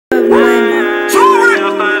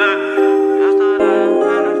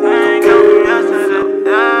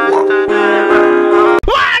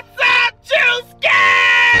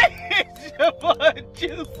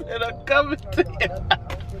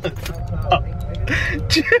I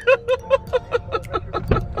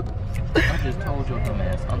just told your dumb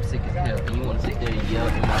ass I'm sick as hell, and you want to sit there and yell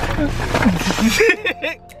in my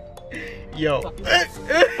Yo.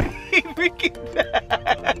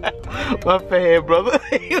 My fan, brother.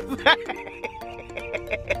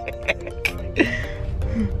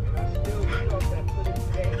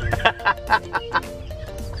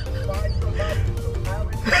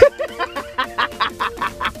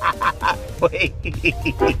 Wait.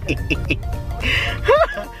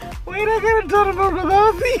 Wait, I gotta turn it on the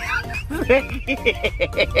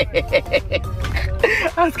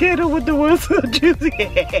I scared her with the words so juicy.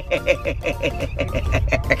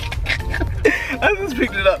 I just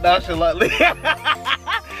picked it up nonchalantly.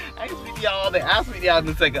 I can speak to y'all all day. I'll speak to y'all in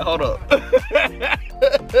a second. Hold up.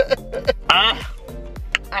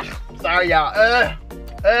 Sorry, y'all.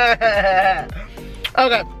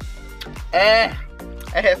 Okay. I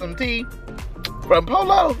had some tea from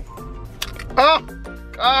Polo.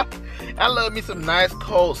 I love me some nice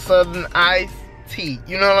cold southern iced tea.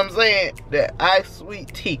 You know what I'm saying? That iced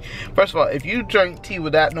sweet tea. First of all, if you drink tea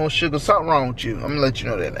without no sugar, something wrong with you. I'm gonna let you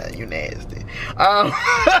know that now. You nasty.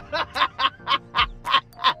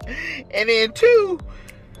 And then two,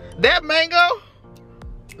 that mango,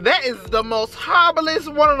 that is the most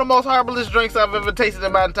horriblest, one of the most horriblest drinks I've ever tasted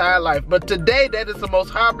in my entire life. But today, that is the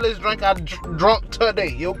most horriblest drink I've drunk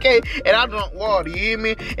today, okay? And I drunk water, you hear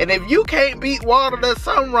me? And if you can't beat water, there's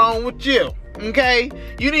something wrong with you, okay?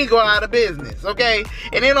 You need to go out of business, okay?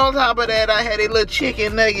 And then on top of that, I had a little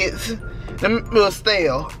chicken nuggets. Them was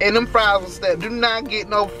stale, and them fries was stale. Do not get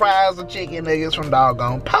no fries or chicken nuggets from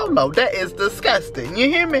doggone Polo. That is disgusting, you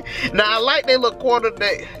hear me? Now, I like that little quarter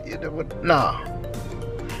that, nah.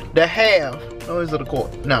 The half, oh, is it a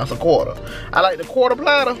quarter? No, it's a quarter. I like the quarter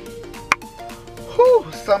platter. Whew,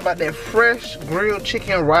 something about that fresh grilled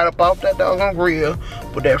chicken right up off that doggone grill.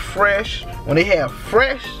 With that fresh, when they have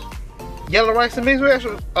fresh yellow rice and mixed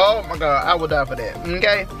vegetables, oh my God, I would die for that,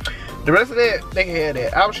 okay? The rest of that, they can have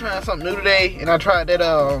that. I was trying something new today, and I tried that,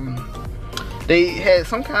 they had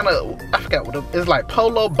some kind of, I forgot what it's like,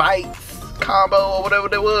 Polo Bites combo or whatever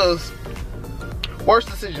that was. Worst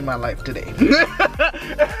decision in my life today.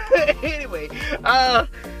 Anyway,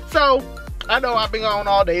 so I know I've been gone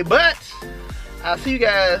all day, but I'll see you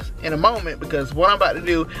guys in a moment, because what I'm about to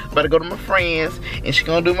do, I'm about to go to my friends, and she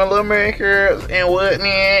gonna do my little makeup and whatnot,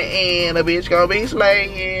 and the bitch gonna be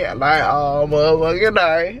slaying like all motherfucking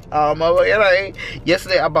day, all motherfucking day.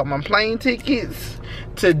 Yesterday I bought my plane tickets.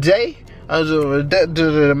 Today I was doing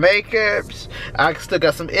the makeups. I still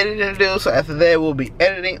got some editing to do, so after that we'll be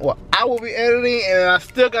editing. Well, I will be editing, and I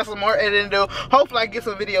still got some more editing to do. Hopefully I get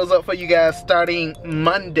some videos up for you guys starting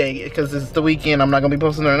Monday, because it's the weekend. I'm not gonna be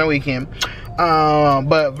posting during the weekend.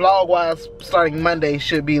 But vlog wise, starting Monday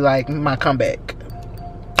should be like my comeback.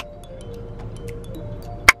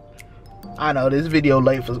 I know this video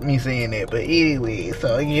late for me saying that, but anyway,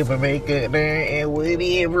 so I get my makeup there and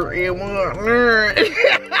whatever and whatnot.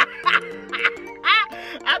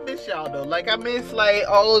 I miss y'all though. Like, I miss like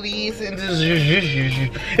all of these and just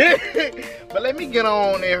but let me get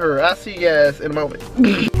on in here. I'll see you guys in a moment.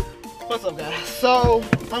 What's up, guys? So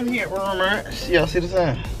I'm here at Rumors. Y'all see the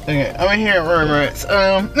sign? Okay, I'm in here at Rumors.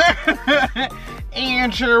 And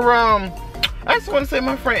I just want to say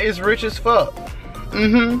my friend is rich as fuck.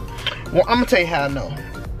 Well, I'm gonna tell you how I know.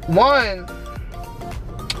 One,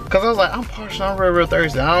 cause I was like, I'm partial, I'm real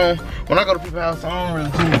thirsty. When I go to people's house, I don't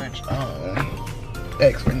really too much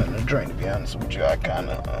ask for nothing to drink, to be honest with you. I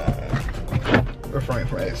kinda refrain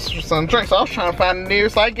from asking for something to drink. So I was trying to find the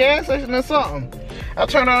nearest like gas station or something. I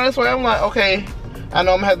turned on this way, I'm like, okay, I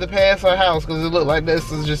know I'm gonna have to pass her house, cause it looked like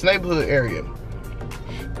this is just neighborhood area.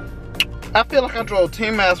 I feel like I drove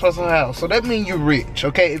 10 miles past her house, so that means you rich,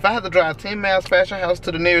 okay? If I have to drive 10 miles past your house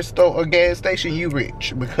to the nearest store or gas station, you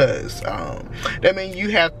rich, because that means you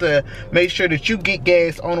have to make sure that you get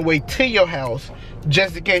gas on the way to your house,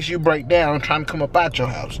 just in case you break down trying to come up out your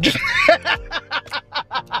house. Because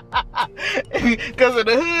in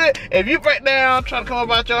the hood, if you break down trying to come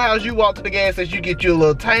up out your house, you walk to the gas station, you get you a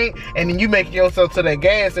little tank, and then you make yourself to that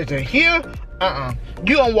gas station. Here,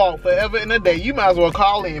 you gonna walk forever in a day. You might as well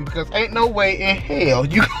call in, because ain't no way in hell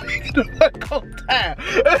you gonna make the work on time.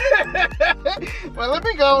 But let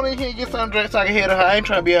me go on in here and get some drinks so I can head to her. I ain't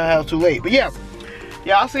trying to be at her house too late. But yeah,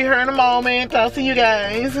 y'all see her in a moment. I'll see you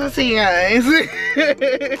guys. I'll see you guys.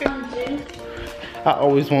 I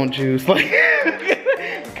always want juice. Like,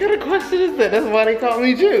 what kind of question is that? That's why they call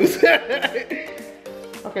me Juice.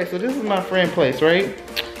 Okay, so this is my friend's place, right?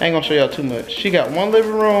 I ain't gonna show y'all too much. She got one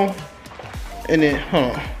living room, and then,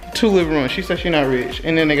 two living rooms. She said she's not rich.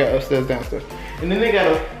 And then they got upstairs, downstairs. And then they got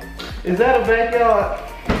a, is that a backyard?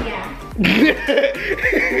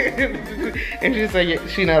 And she said, yeah,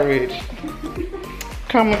 she not rich.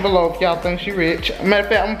 Comment below if y'all think she rich. Matter of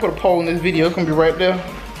fact, I'm gonna put a poll in this video. It's gonna be right there.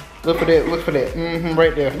 Look for that, look for that.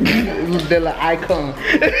 Right there. That little icon.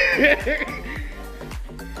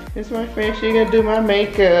 It's my friend, she gonna do my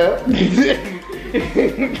makeup.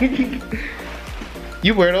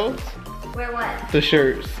 You wear those? Wear what? The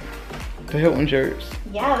shirts. The Hilton shirts.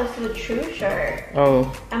 Yeah, this is a true shirt.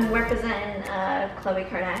 Oh. I'm representing Khloe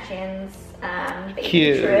Kardashian's baby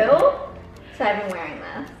Cute. True. So I've been wearing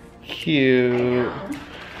this. Cute.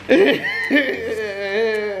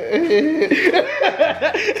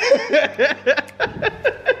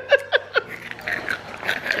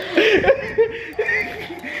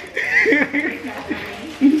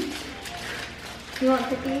 You want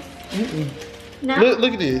cookies? No.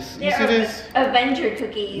 Look at this. You see this? Avenger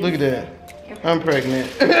cookies. Look at that. I'm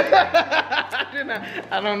pregnant.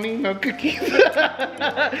 I don't need no cookies.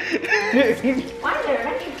 Why are there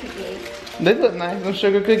Avenger cookies? They look nice. Them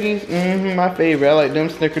sugar cookies. My favorite. I like them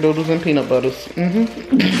snickerdoodles and peanut butters.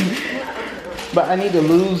 But I need to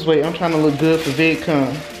lose weight. I'm trying to look good for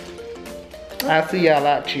VidCon. I see y'all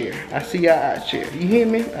out here. I see y'all out here. You hear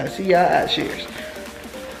me? I see y'all out here.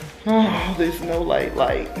 Oh, there's no light.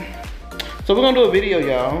 So we're gonna do a video,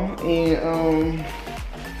 y'all, and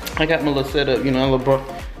I got my little setup. You know,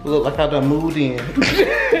 look like I done moved in.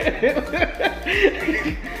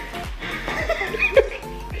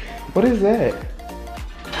 What is that?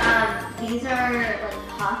 These are like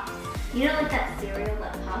puffs. You know, like that cereal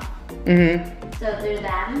that puffs. So they're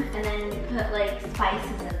them, and then we put like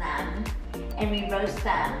spices in them, and we roast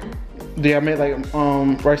them. Do y'all make like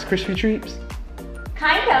Rice Krispie treats?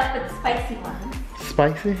 Kind of, but spicy ones.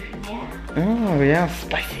 Spicy? Yeah. Oh yeah,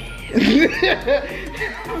 spicy.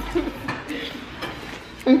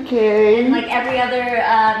 Okay. And like every other,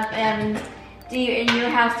 in your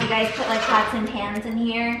house, do you guys put like pots and pans in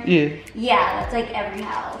here? Yeah. Yeah, that's like every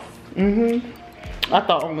house. I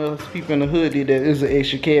thought only us people in the hood did that. It was an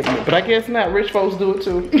extra cabinet, but I guess not. Rich folks do it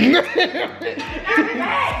too.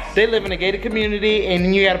 They live in a gated community,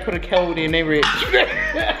 and you gotta put a code in. They rich.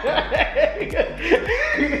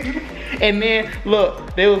 And then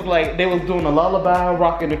look, they was doing a lullaby,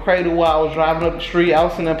 rocking the cradle while I was driving up the street. I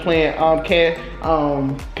was sitting there playing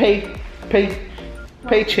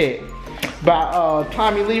Paycheck by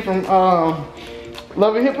Tommy Lee from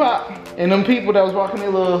Love and Hip Hop. And them people that was walking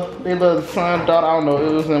their little son, daughter, I don't know,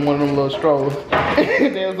 it was in one of them little strollers.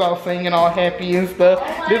 They was all singing, all happy and stuff.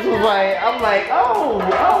 This was like, I'm like,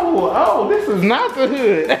 oh, this is not the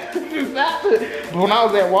hood. This is not the hood. But when I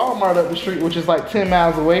was at Walmart up the street, which is like 10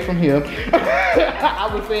 miles away from here, I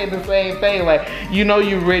was saying the same thing. Like, you know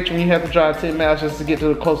you're rich when you have to drive 10 miles just to get to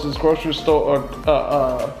the closest grocery store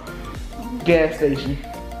or gas station.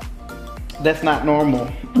 That's not normal.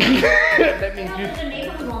 That means you...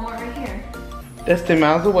 That's 10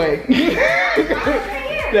 miles away.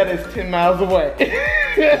 That is 10 miles away.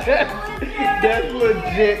 That's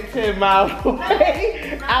legit 10 miles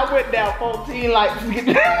away. I went down 14 lights to get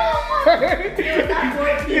down.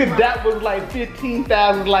 That was like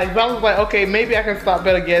 15,000 lights. I was like, okay, maybe I can stop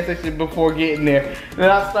at a gas station before getting there. Then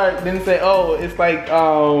I then say, oh, it's like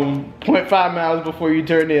 0.5 miles before you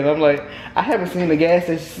turn in. I'm like, I haven't seen a gas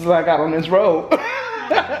station since I got on this road.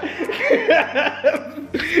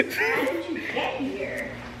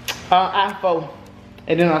 I-4.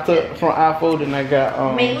 And then I took from I-4, then I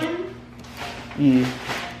got Maitland? Yeah.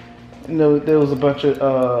 No, there was a bunch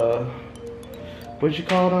of what'd you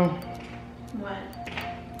call them? What?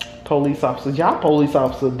 Police officers. Y'all police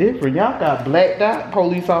officers different. Y'all got blacked out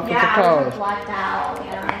police officer cars. Yeah, blacked out,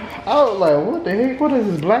 yeah. I was like, what the heck? What is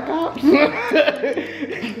this, black ops?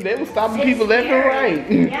 They were stopping people left and right.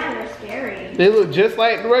 Yeah, they're scary. They look just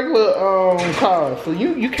like the regular cars. So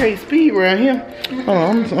you can't speed around here.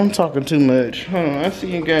 I'm talking too much. I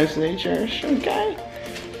see you guys later. Okay.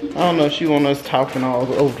 I don't know if she want us talking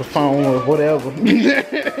all over the phone or whatever.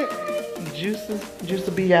 Juice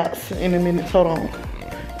will be out in a minute. Hold on.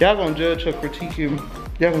 Y'all gonna judge her, critique him.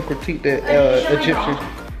 Y'all gonna critique that Egyptian.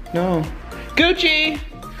 No. Gucci!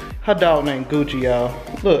 Her dog named Gucci, y'all.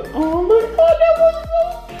 Look. Oh, look. Oh, that was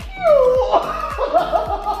so cute.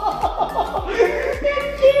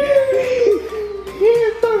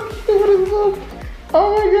 Oh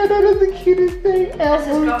my god, that is the cutest thing ever. That's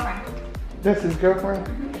his girlfriend. That's his girlfriend?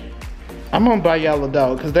 I'm gonna buy y'all a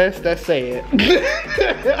dog, cause that's sad.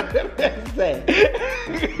 That's sad.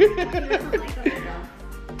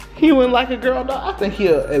 He wouldn't like a girl dog? I think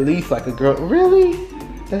he'll at least like a girl. Really?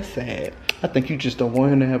 That's sad. I think you just don't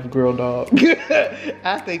want him to have a girl dog.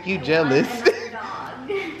 I think you jealous. Dog.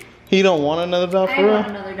 He don't want another dog for real? I want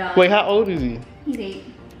another dog. Wait, how old is he? He's 8.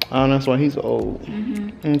 Oh, that's why he's old.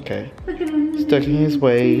 Okay. Look at him. Stuck in his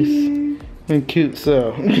ways. And cute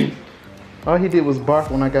so. All he did was bark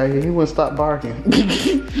when I got here. He wouldn't stop barking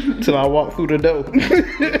till I walked through the door.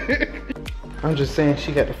 I'm just saying,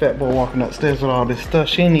 she got the fat boy walking upstairs with all this stuff.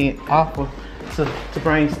 She didn't even offer to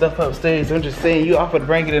bring stuff upstairs. I'm just saying, you offer to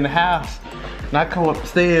bring it in the house, and I come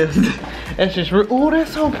upstairs. That's just real. Oh,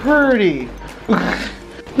 that's so pretty.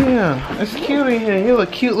 Yeah, it's cute in here. You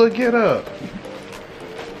look cute. Look, get up.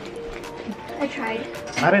 I tried.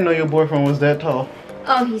 I didn't know your boyfriend was that tall.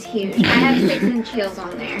 Oh, he's huge. I have 6-inch heels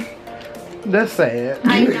on there. That's sad.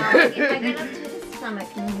 I know. If I get up to his stomach,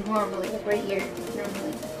 normally, like right here,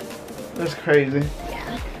 normally. That's crazy.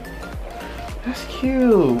 Yeah. That's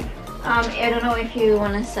cute. I don't know if you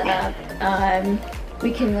want to set up.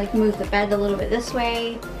 We can like move the bed a little bit this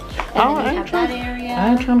way. And then you have that area.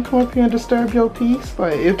 I ain't trying to come up here and disturb your peace.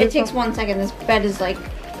 Like, if it takes 1 second. This bed is like.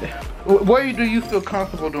 Where do you feel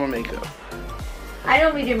comfortable doing makeup? I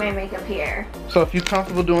don't do my makeup here. So if you're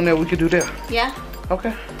comfortable doing that, we could do that. Yeah.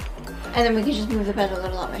 Okay. And then we can just move the bed a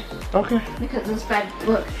little that way. Okay. Because this bed,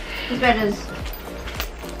 look, this bed is.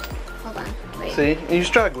 Hold on. Wait. See, and you're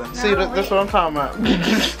struggling. No, see, that's what I'm talking about.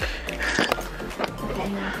 Okay,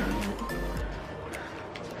 now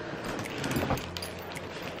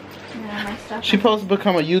my stuff. She's supposed to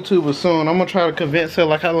become a YouTuber soon. I'm gonna try to convince her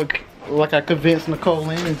like I convinced Nicole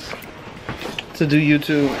Lenz to do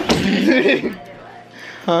YouTube.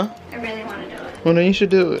 Huh? I really want to do it. Well, then you should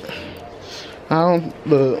do it. I don't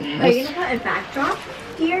look. Are you gonna put a backdrop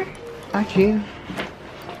here? I can.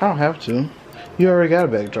 I don't have to. You already got a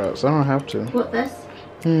backdrop, so I don't have to. What, this?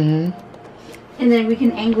 Mm-hmm. And then we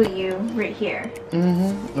can angle you right here.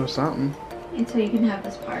 Mm-hmm. Or something. And so you can have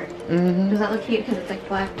this part. Mm-hmm. Does that look cute? Because it's like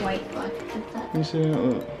black, white, black. Like that. You see,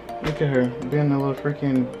 look at her being a little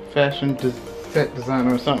freaking fashion set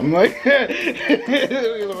designer or something like that. Right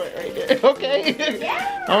there. Okay.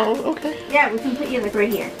 Yeah. Oh, okay. Yeah, we can put you like right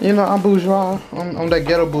here. You know, I'm bourgeois. I'm that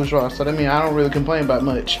ghetto bourgeois, so that means I don't really complain about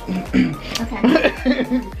much. Okay.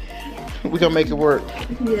 We gonna make it work.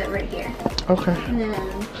 We can do that right here. Okay. And then,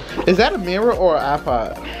 is that a mirror or an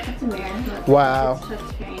iPod? that's a mirror. Look, wow. it's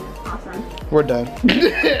touchscreen. It's awesome. We're done.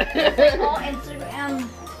 All Instagram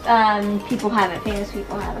people have it. Famous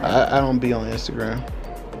people have it. I don't be on Instagram.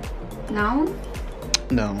 No?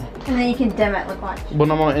 No. And then you can dim it. Look, watch. When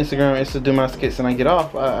I'm on Instagram, it's to do my skits and I get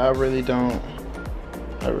off. I really don't.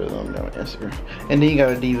 I really don't know Instagram. And then you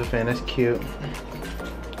got a Diva fan. That's cute.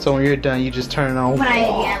 So when you're done, you just turn it on. When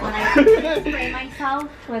I spray myself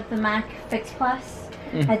with the MAC Fix Plus,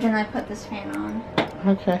 and then I put this fan on.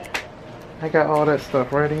 Okay. I got all that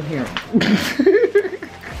stuff right in here.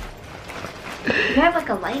 You have like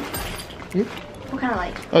a light? Yep. What kind of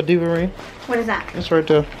light? A Diva ring. What is that? It's right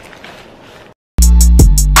there.